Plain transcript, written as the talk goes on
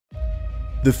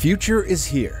The future is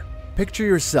here. Picture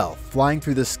yourself flying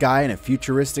through the sky in a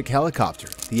futuristic helicopter,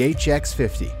 the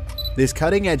HX50. This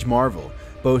cutting-edge marvel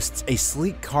boasts a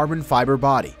sleek carbon fiber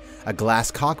body, a glass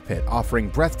cockpit offering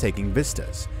breathtaking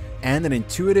vistas, and an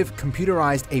intuitive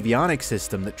computerized avionics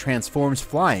system that transforms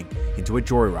flying into a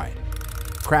joyride.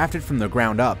 Crafted from the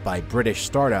ground up by British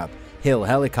startup Hill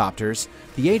Helicopters,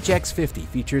 the HX50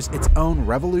 features its own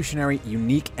revolutionary,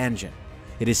 unique engine.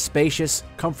 It is spacious,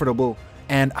 comfortable,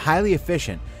 and highly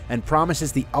efficient, and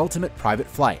promises the ultimate private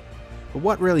flight. But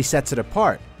what really sets it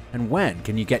apart, and when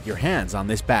can you get your hands on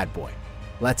this bad boy?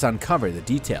 Let's uncover the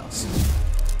details.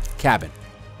 Cabin.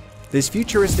 This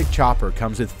futuristic chopper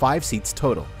comes with 5 seats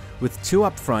total, with 2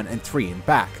 up front and 3 in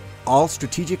back, all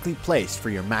strategically placed for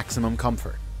your maximum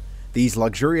comfort. These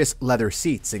luxurious leather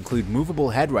seats include movable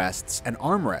headrests and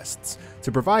armrests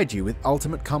to provide you with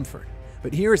ultimate comfort.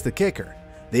 But here's the kicker.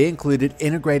 They included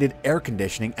integrated air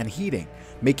conditioning and heating,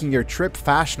 making your trip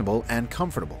fashionable and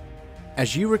comfortable.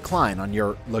 As you recline on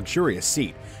your luxurious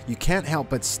seat, you can't help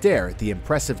but stare at the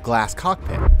impressive glass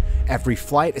cockpit. Every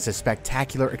flight is a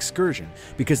spectacular excursion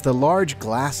because the large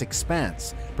glass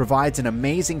expanse provides an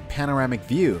amazing panoramic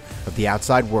view of the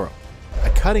outside world. A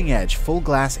cutting-edge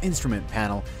full-glass instrument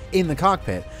panel in the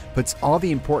cockpit puts all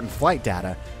the important flight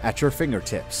data at your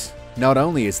fingertips. Not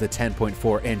only is the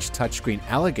 10.4-inch touchscreen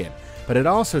elegant, but it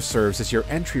also serves as your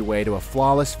entryway to a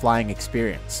flawless flying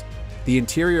experience. The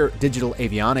interior digital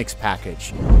avionics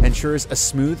package ensures a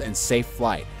smooth and safe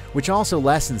flight, which also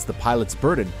lessens the pilot's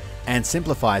burden and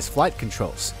simplifies flight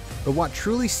controls. But what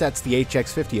truly sets the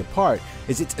HX50 apart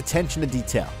is its attention to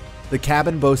detail. The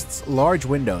cabin boasts large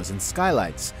windows and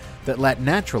skylights that let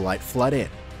natural light flood in,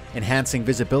 enhancing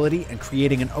visibility and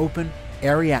creating an open,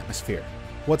 airy atmosphere.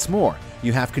 What's more,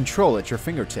 you have control at your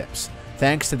fingertips,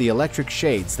 thanks to the electric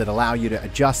shades that allow you to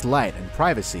adjust light and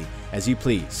privacy as you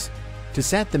please. To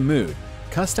set the mood,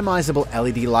 customizable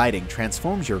LED lighting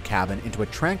transforms your cabin into a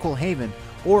tranquil haven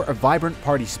or a vibrant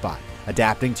party spot,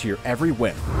 adapting to your every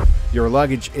whim. Your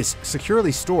luggage is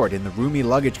securely stored in the roomy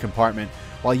luggage compartment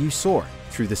while you soar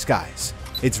through the skies.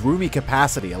 Its roomy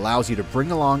capacity allows you to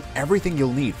bring along everything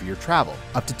you'll need for your travel,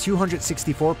 up to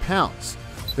 264 pounds.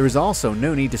 There is also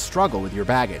no need to struggle with your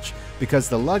baggage because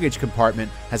the luggage compartment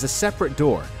has a separate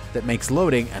door that makes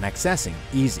loading and accessing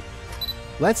easy.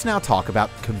 Let's now talk about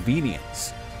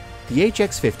convenience. The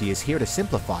HX50 is here to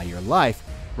simplify your life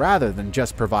rather than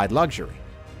just provide luxury.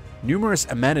 Numerous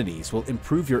amenities will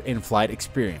improve your in-flight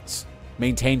experience.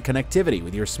 Maintain connectivity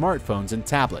with your smartphones and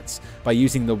tablets by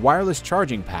using the wireless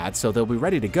charging pad so they'll be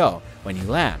ready to go when you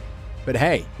land. But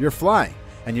hey, you're flying,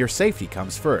 and your safety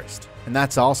comes first, and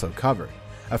that's also covered.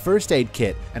 A first aid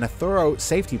kit and a thorough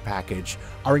safety package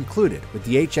are included with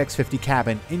the HX50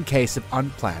 cabin in case of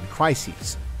unplanned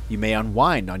crises. You may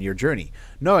unwind on your journey,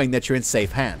 knowing that you're in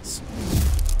safe hands.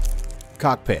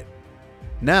 Cockpit.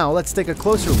 Now let's take a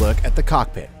closer look at the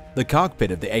cockpit. The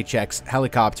cockpit of the HX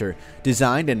helicopter,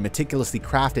 designed and meticulously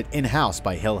crafted in-house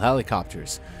by Hill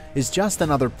Helicopters, is just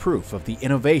another proof of the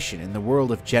innovation in the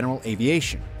world of general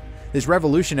aviation. This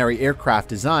revolutionary aircraft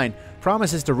design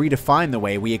promises to redefine the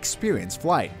way we experience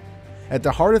flight. At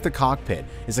the heart of the cockpit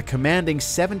is a commanding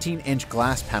 17-inch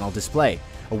glass panel display,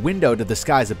 a window to the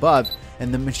skies above,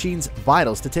 and the machine's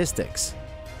vital statistics.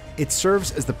 It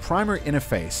serves as the primary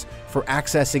interface for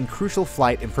accessing crucial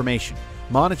flight information,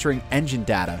 monitoring engine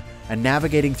data, and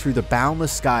navigating through the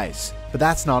boundless skies. But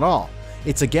that's not all.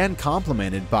 It's again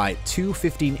complemented by 2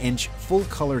 15-inch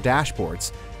full-color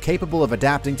dashboards capable of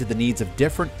adapting to the needs of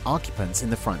different occupants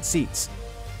in the front seats.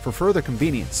 For further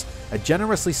convenience, a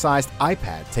generously sized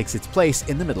iPad takes its place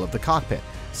in the middle of the cockpit,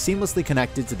 seamlessly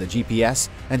connected to the GPS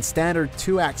and standard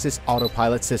 2-axis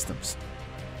autopilot systems.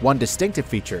 One distinctive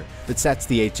feature that sets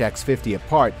the HX50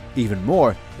 apart even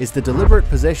more is the deliberate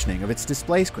positioning of its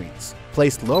display screens.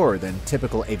 Placed lower than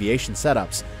typical aviation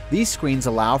setups, these screens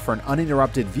allow for an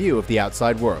uninterrupted view of the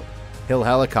outside world. Hill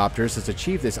Helicopters has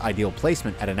achieved this ideal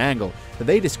placement at an angle that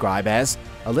they describe as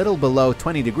a little below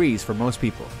 20 degrees for most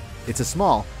people. It's a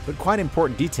small but quite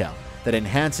important detail that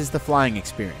enhances the flying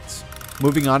experience.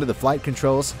 Moving on to the flight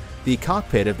controls, the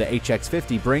cockpit of the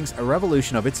HX50 brings a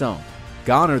revolution of its own.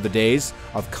 Gone are the days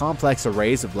of complex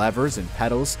arrays of levers and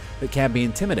pedals that can be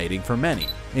intimidating for many.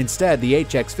 Instead, the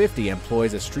HX50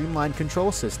 employs a streamlined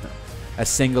control system. A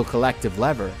single collective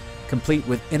lever, complete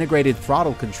with integrated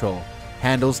throttle control,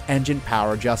 handles engine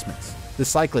power adjustments. The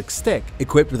cyclic stick,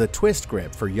 equipped with a twist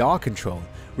grip for yaw control,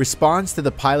 responds to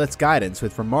the pilot's guidance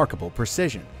with remarkable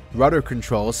precision. Rudder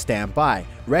controls stand by,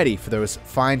 ready for those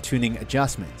fine-tuning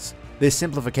adjustments. This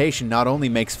simplification not only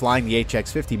makes flying the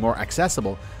HX50 more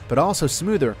accessible, but also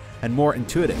smoother and more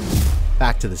intuitive.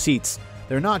 Back to the seats,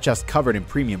 they're not just covered in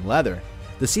premium leather,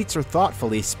 The seats are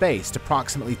thoughtfully spaced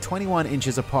approximately 21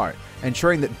 inches apart,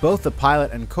 ensuring that both the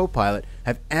pilot and co-pilot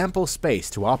have ample space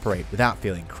to operate without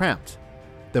feeling cramped.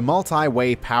 The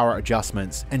multi-way power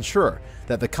adjustments ensure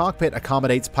that the cockpit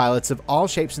accommodates pilots of all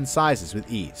shapes and sizes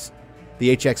with ease.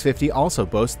 The HX50 also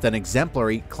boasts an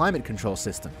exemplary climate control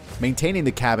system, maintaining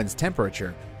the cabin's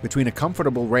temperature between a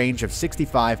comfortable range of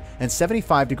 65 and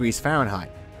 75 degrees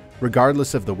Fahrenheit.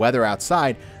 Regardless of the weather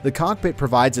outside, the cockpit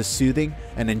provides a soothing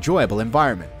and enjoyable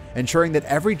environment, ensuring that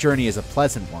every journey is a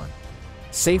pleasant one.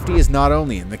 Safety is not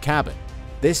only in the cabin.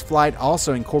 This flight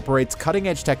also incorporates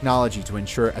cutting-edge technology to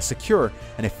ensure a secure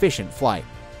and efficient flight.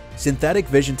 Synthetic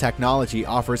vision technology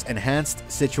offers enhanced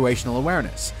situational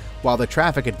awareness, while the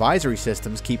traffic advisory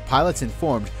systems keep pilots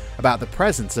informed about the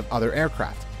presence of other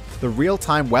aircraft. The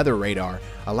real-time weather radar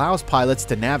allows pilots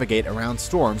to navigate around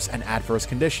storms and adverse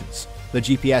conditions. The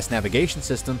GPS navigation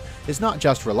system is not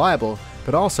just reliable,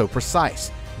 but also precise,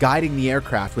 guiding the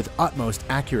aircraft with utmost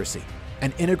accuracy.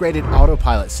 An integrated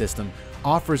autopilot system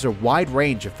offers a wide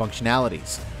range of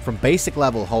functionalities, from basic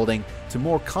level holding to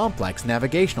more complex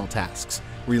navigational tasks,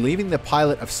 relieving the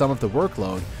pilot of some of the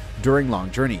workload during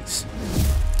long journeys.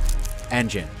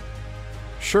 Engine.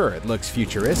 Sure, it looks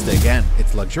futuristic and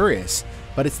it's luxurious,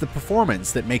 but it's the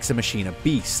performance that makes a machine a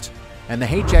beast, and the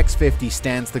HX50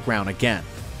 stands the ground again.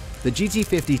 The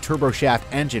GT50 turboshaft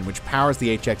engine, which powers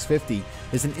the HX50,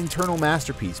 is an internal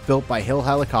masterpiece built by Hill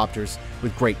Helicopters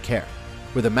with great care.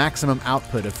 With a maximum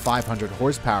output of 500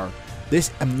 horsepower, this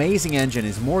amazing engine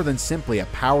is more than simply a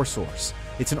power source.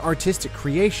 It's an artistic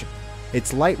creation.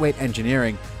 Its lightweight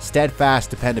engineering,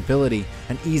 steadfast dependability,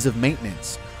 and ease of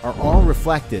maintenance are all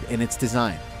reflected in its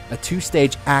design. A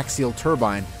two-stage axial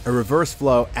turbine, a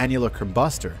reverse-flow annular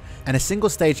combustor, and a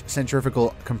single-stage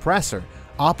centrifugal compressor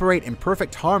operate in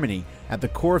perfect harmony at the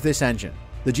core of this engine.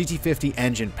 The GT50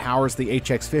 engine powers the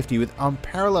HX50 with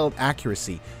unparalleled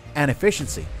accuracy and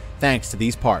efficiency thanks to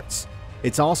these parts.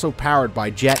 It's also powered by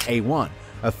Jet A1,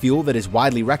 a fuel that is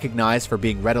widely recognized for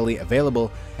being readily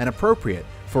available and appropriate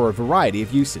for a variety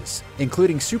of uses,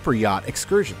 including super yacht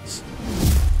excursions.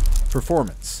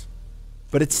 Performance.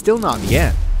 But it's still not the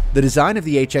end. The design of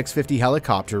the HX50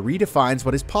 helicopter redefines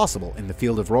what is possible in the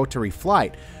field of rotary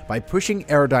flight by pushing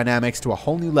aerodynamics to a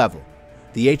whole new level.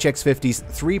 The HX50's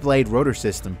three-blade rotor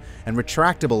system and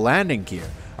retractable landing gear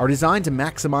are designed to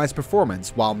maximize performance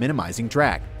while minimizing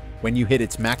drag. When you hit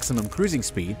its maximum cruising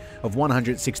speed of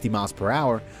 160 miles per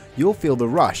hour, you'll feel the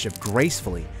rush of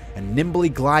gracefully and nimbly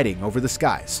gliding over the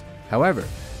skies. However,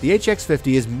 the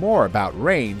HX50 is more about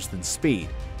range than speed.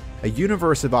 A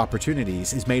universe of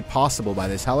opportunities is made possible by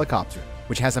this helicopter,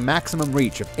 which has a maximum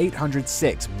reach of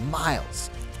 806 miles.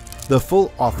 The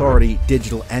Full Authority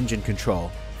Digital Engine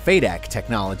Control FADEC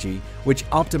technology, which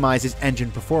optimizes engine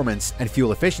performance and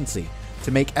fuel efficiency to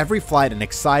make every flight an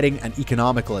exciting and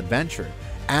economical adventure,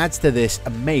 adds to this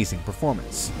amazing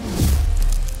performance.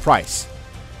 Price.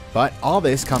 But all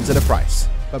this comes at a price.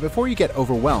 But before you get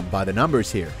overwhelmed by the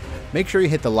numbers here, make sure you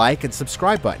hit the like and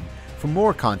subscribe button for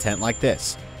more content like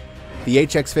this. The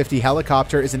HX50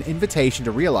 helicopter is an invitation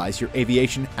to realize your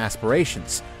aviation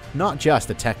aspirations, not just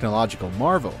a technological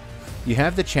marvel. You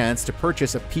have the chance to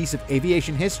purchase a piece of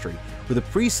aviation history with a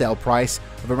pre-sale price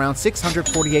of around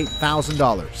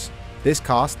 $648,000. This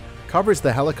cost covers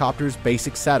the helicopter's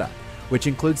basic setup, which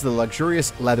includes the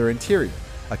luxurious leather interior,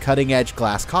 a cutting-edge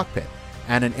glass cockpit,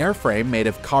 and an airframe made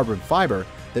of carbon fiber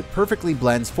that perfectly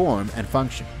blends form and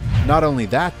function. Not only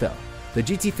that though, the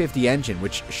GT50 engine,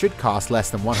 which should cost less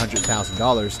than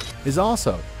 $100,000, is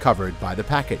also covered by the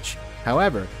package.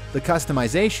 However, the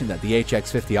customization that the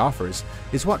HX50 offers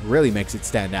is what really makes it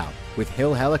stand out. With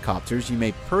Hill Helicopters, you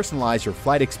may personalize your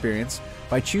flight experience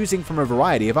by choosing from a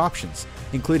variety of options,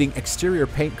 including exterior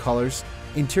paint colors,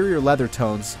 interior leather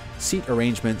tones, seat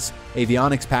arrangements,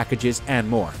 avionics packages, and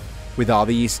more. With all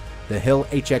these, the Hill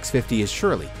HX50 is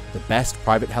surely the best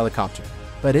private helicopter.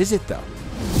 But is it though?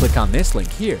 Click on this link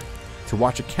here to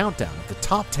watch a countdown of the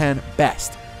top 10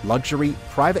 best luxury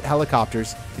private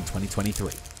helicopters in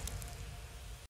 2023.